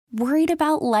Worried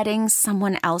about letting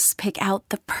someone else pick out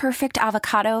the perfect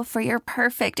avocado for your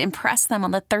perfect impress them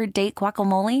on the third date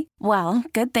guacamole? Well,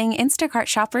 good thing Instacart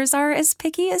shoppers are as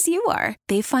picky as you are.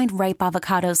 They find ripe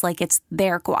avocados like it's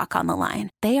their guac on the line.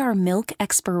 They are milk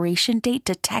expiration date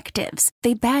detectives.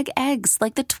 They bag eggs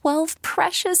like the 12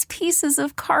 precious pieces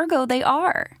of cargo they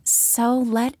are. So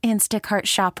let Instacart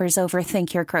shoppers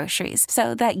overthink your groceries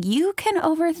so that you can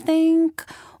overthink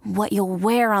what you'll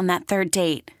wear on that third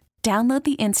date. Download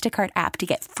the Instacart app to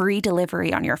get free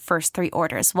delivery on your first 3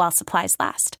 orders while supplies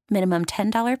last. Minimum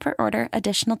 $10 per order.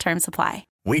 Additional terms apply.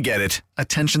 We get it.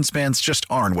 Attention spans just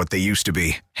aren't what they used to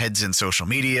be. Heads in social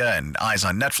media and eyes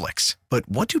on Netflix. But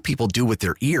what do people do with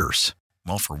their ears?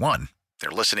 Well, for one, they're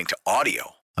listening to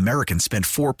audio. Americans spend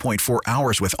 4.4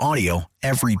 hours with audio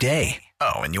every day.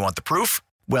 Oh, and you want the proof?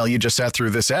 Well, you just sat through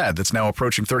this ad that's now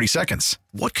approaching 30 seconds.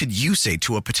 What could you say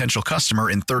to a potential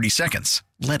customer in 30 seconds?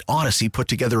 Let Odyssey put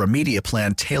together a media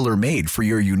plan tailor-made for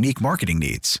your unique marketing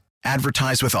needs.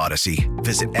 Advertise with Odyssey.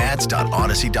 Visit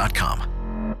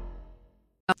ads.odyssey.com.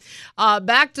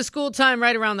 Back to school time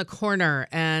right around the corner,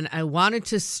 and I wanted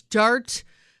to start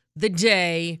the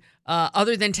day,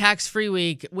 other than tax-free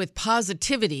week, with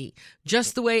positivity,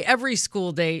 just the way every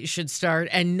school day should start.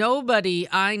 And nobody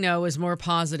I know is more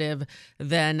positive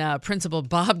than Principal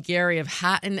Bob Garry of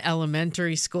Hatton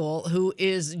Elementary School, who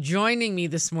is joining me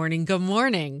this morning. Good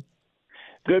morning.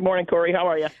 Good morning, Corey. How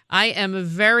are you? I am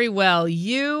very well.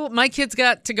 My kids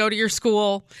got to go to your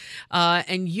school,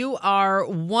 and you are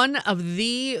one of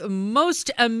the most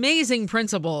amazing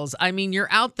principals. I mean,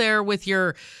 you're out there with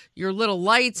your little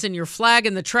lights and your flag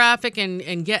in the traffic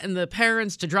and getting the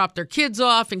parents to drop their kids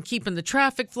off and keeping the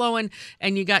traffic flowing.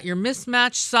 And you got your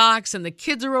mismatched socks, and the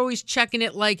kids are always checking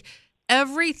it. Like,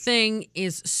 everything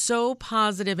is so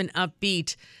positive and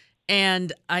upbeat.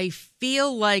 And I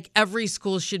feel like every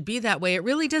school should be that way. It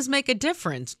really does make a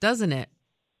difference, doesn't it?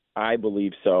 I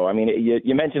believe so. I mean,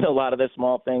 you mentioned a lot of the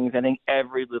small things. I think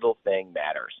every little thing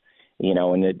matters. You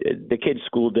know, and the kids'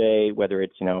 school day, whether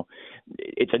it's,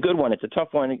 it's a good one, it's a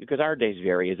tough one, because our days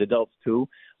vary as adults too.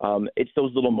 It's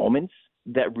those little moments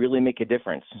that really make a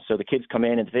difference. So the kids come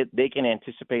in and they can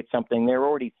anticipate something. They're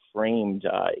already framed,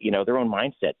 their own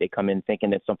mindset. They come in thinking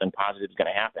that something positive is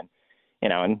going to happen.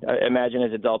 And imagine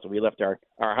as adults, we left our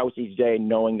house each day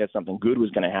knowing that something good was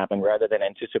going to happen rather than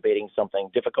anticipating something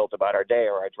difficult about our day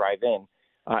or our drive-in.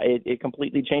 It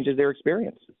completely changes their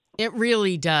experience. It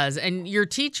really does. And your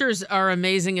teachers are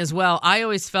amazing as well. I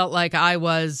always felt like I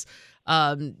was,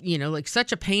 like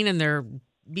such a pain in their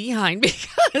behind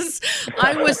because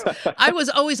I was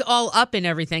always all up in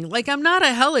everything. Like, I'm not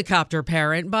a helicopter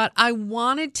parent, but I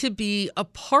wanted to be a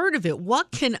part of it.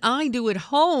 What can I do at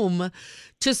home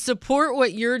to support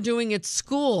what you're doing at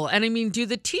school? And I mean, do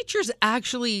the teachers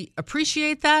actually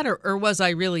appreciate that, or was I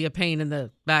really a pain in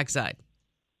the backside?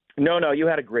 No, you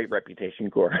had a great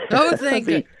reputation, Cor. Oh, thank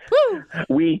you.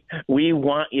 We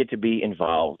want you to be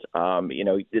involved.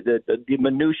 The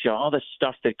minutia, all the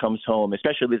stuff that comes home,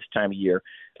 especially this time of year,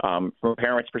 from a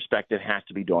parent's perspective, has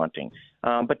to be daunting.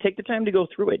 But take the time to go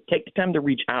through it. Take the time to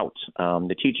reach out.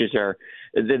 The teachers they're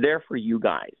there for you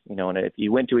guys. And if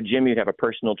you went to a gym, you'd have a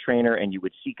personal trainer, and you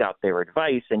would seek out their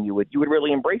advice, and you would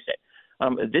really embrace it.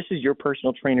 This is your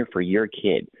personal trainer for your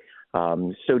kid.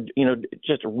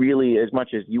 Just really, as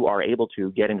much as you are able to,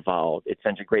 get involved. It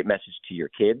sends a great message to your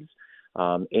kids.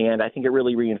 And I think it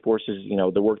really reinforces,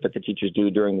 the work that the teachers do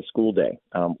during the school day.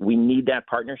 We need that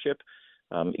partnership.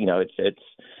 There's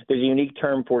a unique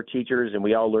term for teachers, and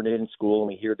we all learn it in school, and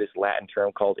we hear this Latin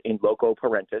term called in loco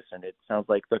parentis, and it sounds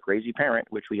like the crazy parent,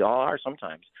 which we all are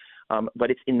sometimes.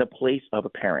 But it's in the place of a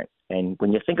parent. And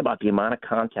when you think about the amount of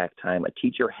contact time a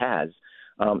teacher has,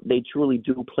 they truly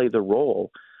do play the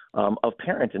role of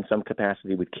parents in some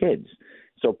capacity with kids.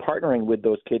 So partnering with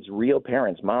those kids' real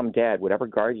parents, mom, dad, whatever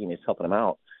guardian is helping them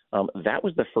out, that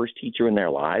was the first teacher in their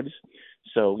lives.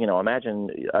 So, imagine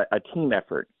a team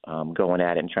effort going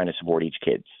at it and trying to support each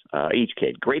kid.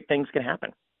 Great things can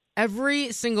happen.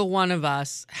 Every single one of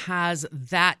us has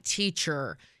that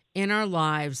teacher in our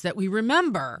lives that we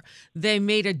remember. They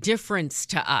made a difference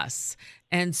to us.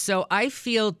 And so I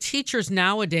feel teachers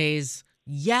nowadays,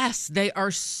 yes, they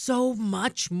are so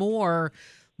much more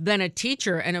than a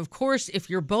teacher. And of course, if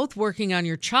you're both working on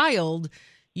your child,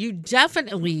 you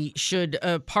definitely should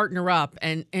partner up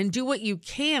and do what you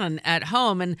can at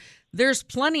home. And there's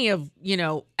plenty of,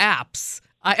 apps.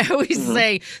 I always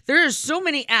say there's so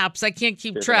many apps I can't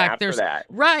keep track. There's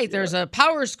a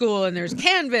Power School, and there's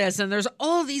Canvas, and there's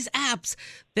all these apps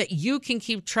that you can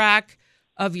keep track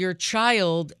of your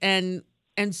child, and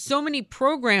so many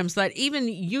programs that even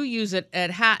you use it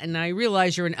at Hatton. I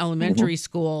realize you're in elementary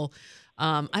school,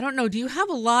 I don't know. Do you have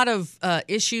a lot of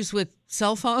issues with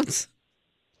cell phones?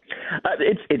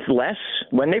 It's less.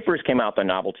 When they first came out, the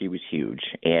novelty was huge.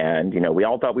 And, we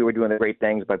all thought we were doing the great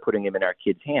things by putting them in our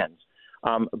kids' hands.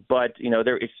 But,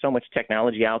 there is so much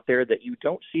technology out there that you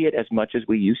don't see it as much as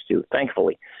we used to,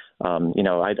 thankfully.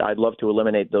 I'd love to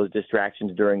eliminate those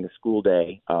distractions during the school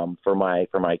day for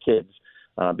my kids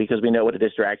because we know what a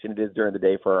distraction it is during the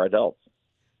day for our adults.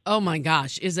 Oh, my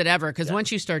gosh. Is it ever? Because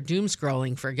once you start doom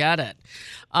scrolling, forget it.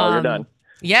 You're done.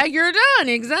 Yeah, you're done.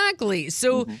 Exactly.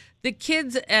 So the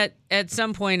kids at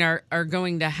some point are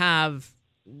going to have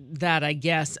that, I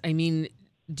guess. I mean,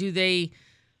 do they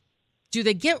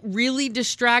get really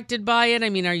distracted by it? I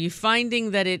mean, are you finding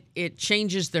that it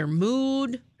changes their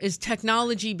mood? Is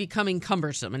technology becoming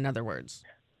cumbersome, in other words?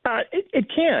 It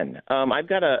can. I've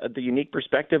got the unique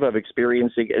perspective of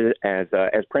experiencing it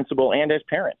as principal and as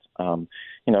parent.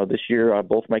 This year,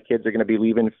 both my kids are going to be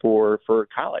leaving for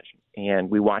college, and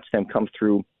we watch them come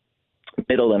through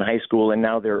middle and high school and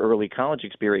now their early college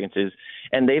experiences.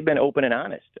 And they've been open and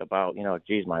honest about,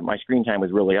 geez, my screen time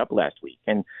was really up last week.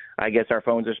 And I guess our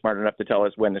phones are smart enough to tell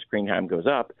us when the screen time goes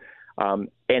up. And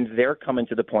they're coming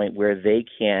to the point where they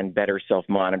can better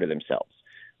self-monitor themselves.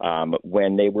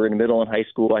 When they were in middle and high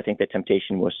school, I think the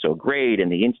temptation was so great,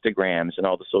 and the Instagrams and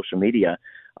all the social media,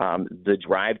 the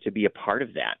drive to be a part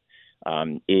of that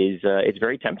it's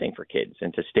very tempting for kids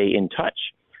and to stay in touch.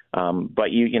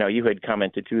 But you had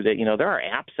commented too that there are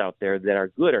apps out there that are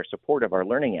good, are supportive, are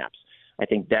learning apps. I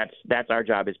think that's our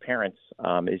job as parents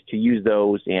is to use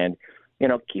those and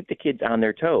keep the kids on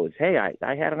their toes. Hey,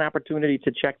 I had an opportunity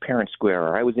to check Parent Square,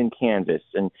 or I was in Kansas,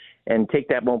 and take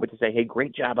that moment to say, hey,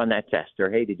 great job on that test, or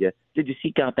hey, did you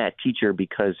seek out that teacher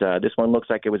because this one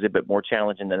looks like it was a bit more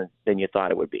challenging than you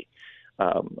thought it would be.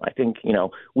 I think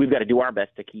we've got to do our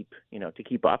best to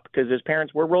keep up, because as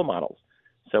parents we're role models.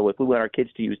 So if we want our kids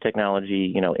to use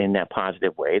technology in that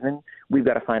positive way, then we've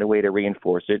got to find a way to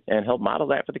reinforce it and help model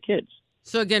that for the kids.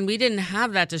 So again, we didn't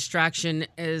have that distraction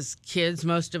as kids,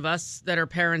 most of us that are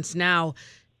parents now.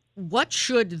 What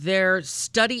should their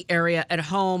study area at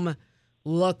home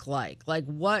look like? Like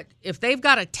what if they've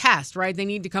got a test, right? They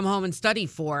need to come home and study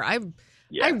for. I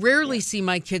rarely see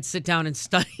my kids sit down and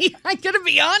study. I got to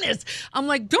be honest. I'm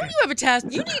like, don't you have a test?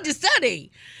 You need to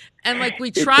study. And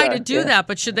we try to do that,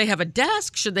 but should they have a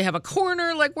desk? Should they have a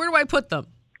corner? Where do I put them?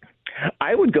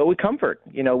 I would go with comfort.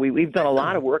 We've done a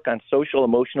lot of work on social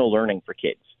emotional learning for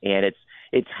kids, and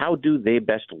it's how do they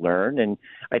best learn. And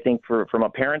I think from a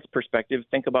parent's perspective,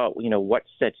 think about what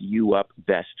sets you up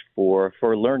best for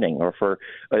learning or for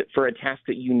a task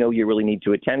that you really need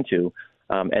to attend to.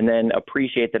 And then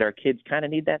appreciate that our kids kind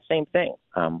of need that same thing,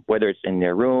 whether it's in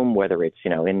their room, whether it's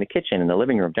in the kitchen, in the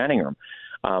living room, dining room.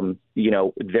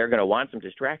 They're going to want some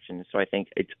distractions. So I think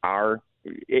it's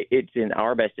in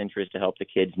our best interest to help the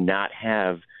kids not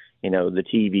have the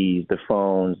TVs, the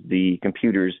phones, the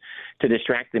computers to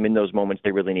distract them in those moments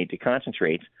they really need to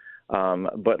concentrate.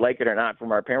 But like it or not,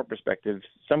 from our parent perspective,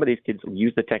 some of these kids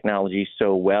use the technology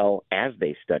so well as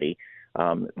they study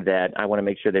that I want to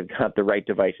make sure they've got the right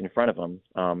device in front of them.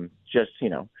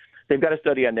 They've got to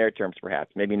study on their terms,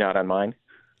 perhaps, maybe not on mine.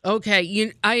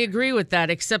 Okay, I agree with that,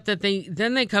 except that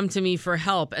they come to me for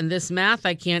help, and this math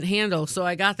I can't handle. So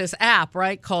I got this app,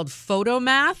 right, called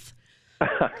Photomath.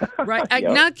 Right?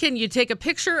 Yep. Now can you take a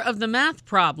picture of the math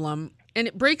problem, and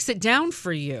it breaks it down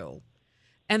for you.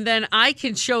 And then I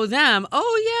can show them,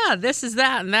 oh, yeah, this is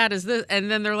that, and that is this.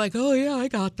 And then they're like, oh, yeah, I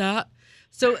got that.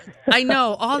 So I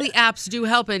know all the apps do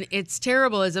help, and it's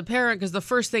terrible as a parent because the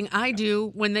first thing I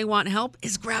do when they want help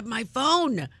is grab my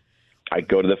phone. I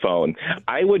go to the phone.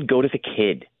 I would go to the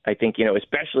kid. I think,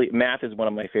 especially math is one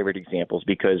of my favorite examples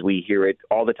because we hear it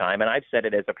all the time. And I've said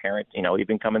it as a parent,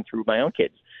 even coming through my own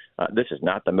kids. This is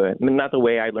not the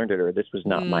way I learned it, or this was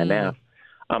not my math.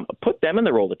 Put them in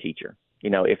the role of teacher.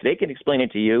 If they can explain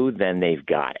it to you, then they've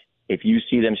got it. If you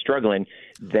see them struggling,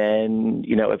 then,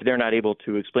 if they're not able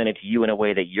to explain it to you in a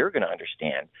way that you're going to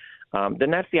understand,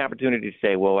 then that's the opportunity to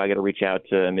say, well, I got to reach out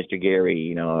to Mr.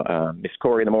 Garry, Miss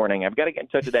Corey in the morning. I've got to get in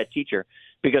touch with that teacher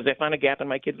because I found a gap in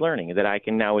my kid's learning that I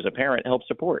can now, as a parent, help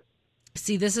support.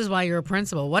 See, this is why you're a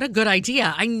principal. What a good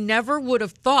idea. I never would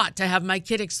have thought to have my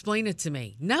kid explain it to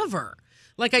me. Never.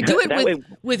 Like I do it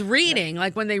with reading.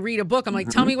 Like when they read a book, I'm like,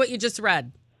 tell me what you just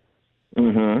read.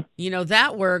 Mm-hmm.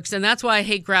 That works. And that's why I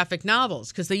hate graphic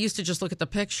novels because they used to just look at the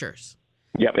pictures.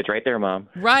 Yep, it's right there, Mom.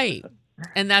 Right.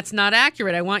 And that's not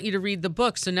accurate. I want you to read the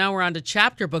book. So now we're on to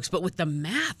chapter books. But with the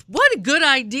math, what a good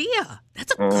idea.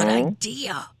 That's a good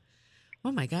idea.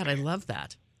 Oh, my God. I love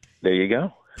that. There you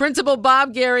go. Principal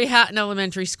Bob Garry, Hatton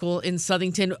Elementary School in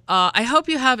Southington. I hope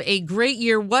you have a great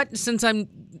year. Since I'm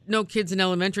no kids in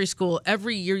elementary school,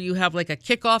 every year you have like a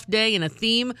kickoff day and a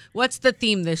theme. What's the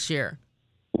theme this year?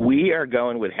 We are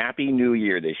going with Happy New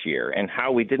Year this year, and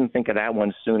how we didn't think of that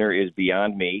one sooner is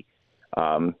beyond me.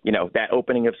 That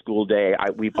opening of school day,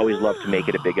 we've always loved to make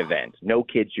it a big event. No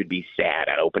kid should be sad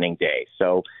on opening day.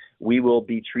 So we will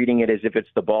be treating it as if it's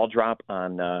the ball drop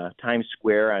on Times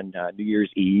Square on New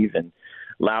Year's Eve, and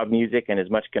loud music and as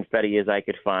much confetti as I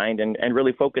could find, and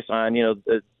really focus on,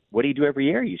 what do you do every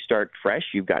year? You start fresh.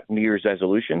 You've got New Year's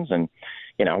resolutions, and,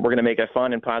 we're going to make a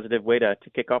fun and positive way to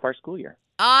kick off our school year.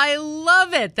 I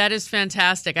love it. That is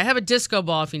fantastic. I have a disco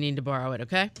ball if you need to borrow it,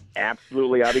 okay?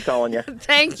 Absolutely. I'll be calling you.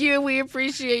 Thank you. We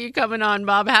appreciate you coming on,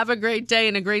 Bob. Have a great day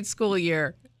and a great school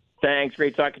year. Thanks.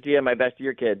 Great talking to you. My best to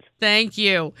your kids. Thank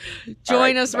you.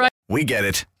 Join us right. We get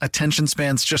it. Attention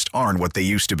spans just aren't what they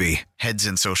used to be. Heads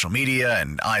in social media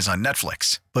and eyes on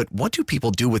Netflix. But what do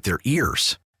people do with their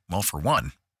ears? Well, for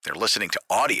one, they're listening to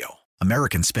audio.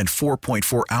 Americans spend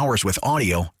 4.4 hours with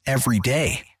audio every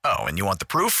day. Oh, and you want the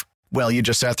proof? Well, you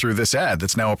just sat through this ad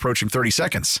that's now approaching 30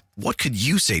 seconds. What could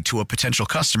you say to a potential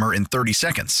customer in 30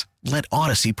 seconds? Let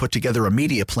Odyssey put together a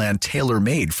media plan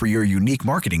tailor-made for your unique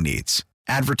marketing needs.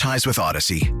 Advertise with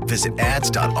Odyssey. Visit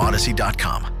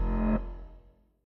ads.odyssey.com.